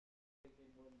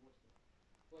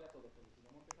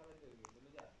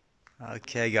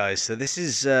Okay guys, so this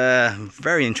is a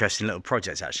very interesting little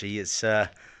project actually. It's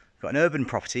got an urban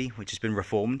property which has been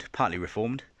reformed, partly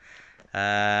reformed,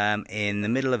 in the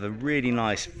middle of a really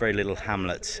nice, very little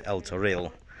hamlet, El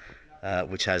Toril,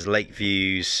 which has lake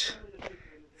views,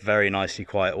 very nicely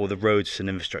quiet. All the roads and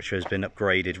infrastructure has been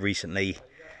upgraded recently,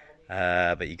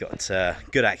 but you got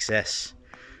good access,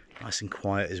 nice and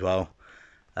quiet as well.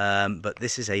 But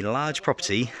this is a large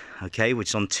property, okay, which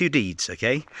is on 2 deeds,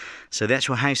 okay. So the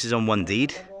actual house is on 1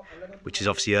 deed, which is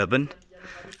obviously urban,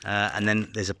 and then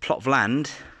there's a plot of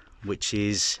land which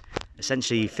is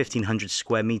essentially 1,500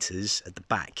 square meters at the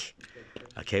back,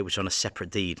 okay, which is on a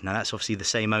separate deed. Now that's obviously the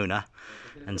same owner,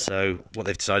 and so what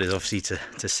they've decided is obviously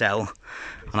to sell.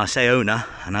 And I say owner,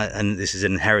 and this is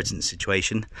an inheritance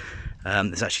situation.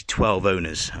 There's actually 12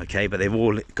 owners, okay, but they've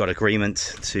all got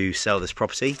agreement to sell this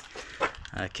property.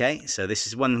 Okay, so this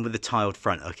is one with a tiled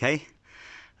front, okay.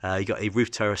 You got a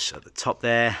roof terrace at the top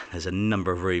there. There's a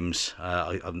number of rooms.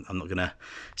 I'm not going to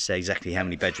say exactly how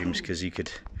many bedrooms because you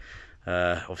could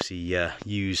obviously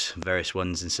use various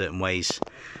ones in certain ways.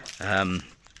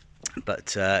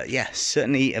 But yeah,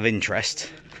 certainly of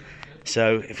interest.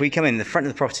 So if we come in the front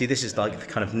of the property, this is like the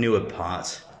kind of newer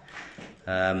part,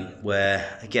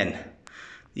 where again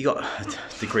you got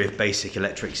a degree of basic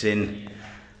electrics in.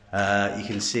 You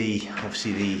can see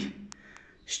obviously the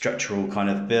structural kind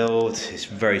of build. It's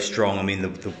very strong. I mean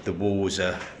the walls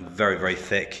are very, very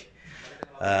thick.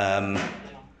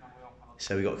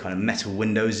 So we've got kind of metal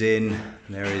windows in.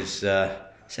 There is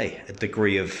say a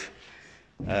degree of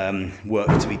work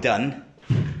to be done.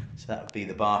 So that would be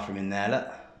the bathroom in there,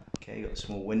 look. Okay, you've got a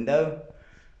small window.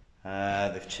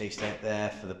 They've chased out there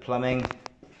for the plumbing,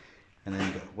 and then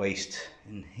you've got waste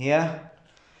in here.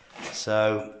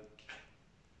 So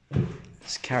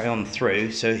let's carry on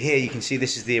through. So here you can see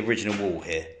this is the original wall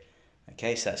here.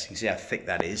 Okay, so that's, you can see how thick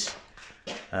that is.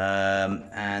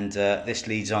 This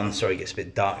leads on, sorry it gets a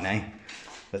bit dark now,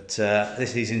 but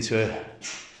this leads into a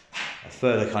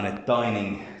further kind of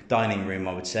dining room,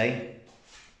 I would say.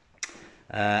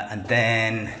 And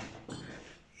then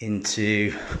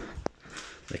into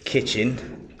the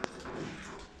kitchen,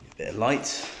 a bit of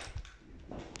light.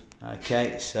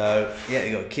 Okay, so yeah,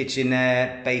 you've got a kitchen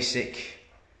there, basic.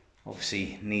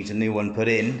 Obviously needs a new one put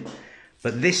in,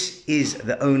 but this is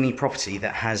the only property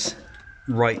that has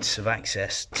rights of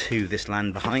access to this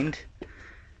land behind,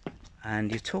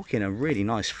 and you're talking a really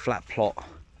nice flat plot.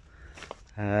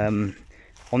 On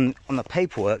the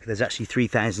paperwork there's actually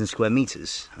 3,000 square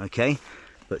meters, okay,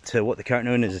 but what the current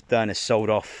owners have done is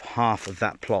sold off half of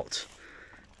that plot,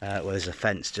 where there's a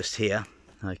fence just here,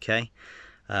 okay.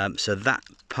 So that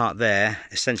part there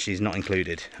essentially is not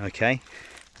included, okay.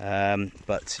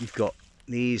 But you've got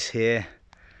these here,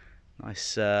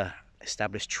 nice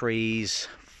established trees,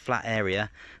 flat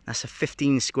area. That's a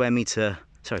 15,000 square meter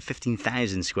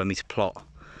plot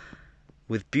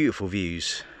with beautiful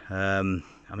views. I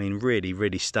mean, really,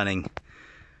 really stunning.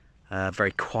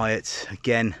 Very quiet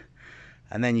again.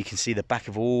 And then you can see the back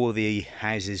of all the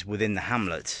houses within the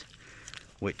hamlet,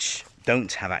 which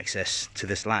don't have access to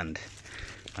this land.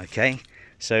 Okay,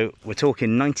 so we're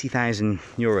talking 90,000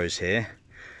 euros here,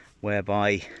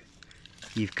 whereby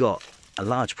you've got a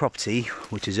large property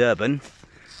which is urban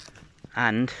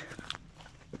and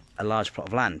a large plot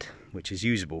of land which is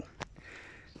usable.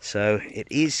 So it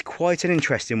is quite an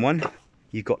interesting one.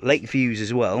 You've got lake views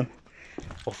as well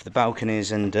off the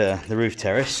balconies and the roof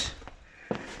terrace.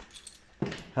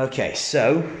 Okay,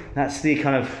 so that's the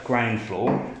kind of ground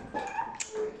floor.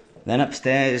 Then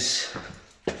upstairs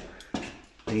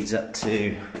leads up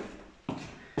to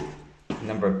a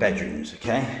number of bedrooms,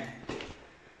 okay.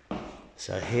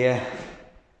 So here,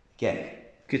 again,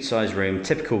 good sized room,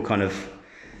 typical kind of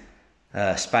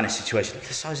Spanish situation. Look at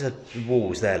the size of the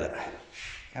walls there, look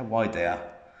how wide they are.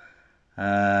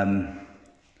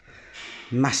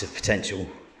 Massive potential,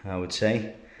 I would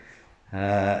say.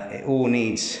 It all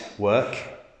needs work,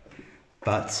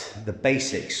 but the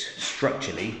basics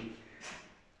structurally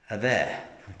are there.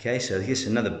 Okay, so here's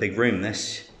another big room,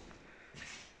 this.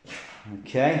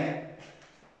 Okay.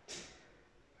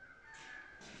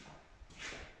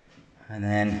 And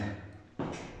then,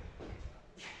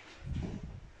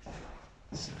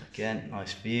 so again,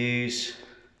 nice views.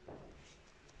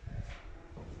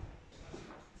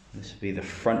 This would be the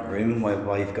front room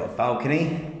whereby you've got a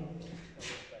balcony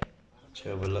which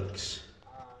overlooks.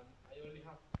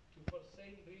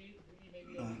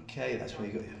 Okay, that's where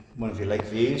you've got one of your lake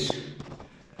views.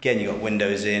 Again, you've got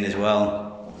windows in as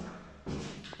well.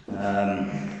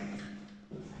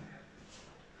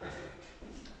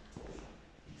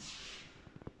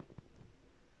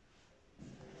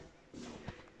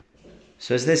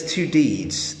 So as there's two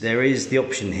deeds, there is the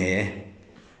option here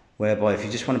whereby if you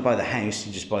just want to buy the house,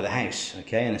 you just buy the house,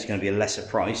 okay, and it's going to be a lesser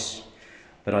price.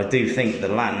 But I do think the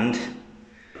land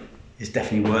is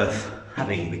definitely worth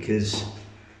having because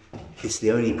it's the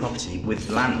only property with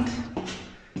land.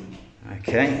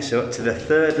 Okay, so up to the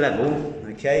third level,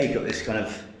 okay, you've got this kind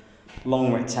of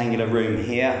long rectangular room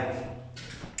here,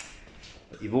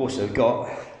 but you've also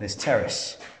got this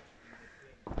terrace,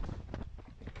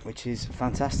 which is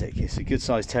fantastic. It's a good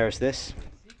sized terrace, this,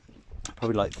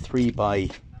 probably like 3 by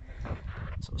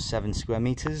sort of 7 square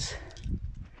meters,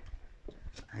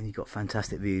 and you've got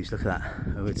fantastic views. Look at that,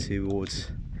 over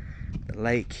towards the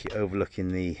lake,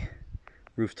 overlooking the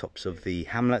rooftops of the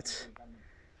hamlet.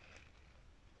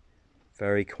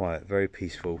 Very quiet, very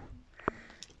peaceful.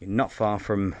 You're not far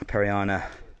from Periana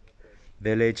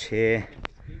village here,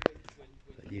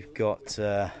 but you've got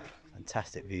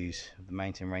fantastic views of the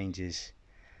mountain ranges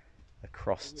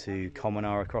across to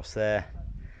Comenar across there,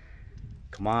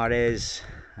 Comares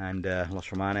and Los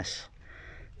Romanes.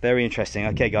 Very interesting.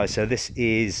 Okay guys, so this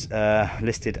is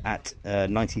listed at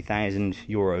 90,000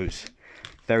 euros.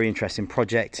 Very interesting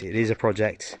project. It is a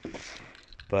project,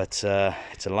 but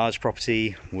it's a large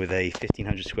property with a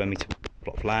 1,500 square meter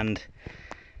plot of land,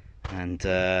 and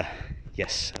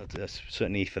yes,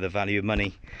 certainly for the value of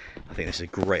money, I think this is a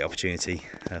great opportunity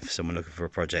for someone looking for a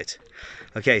project.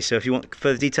 Okay, so if you want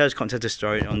further details, contact us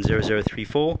on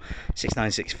 0034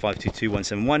 696 522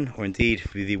 171, or indeed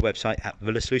through the website at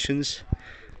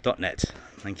villasolutions.net.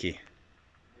 Thank you.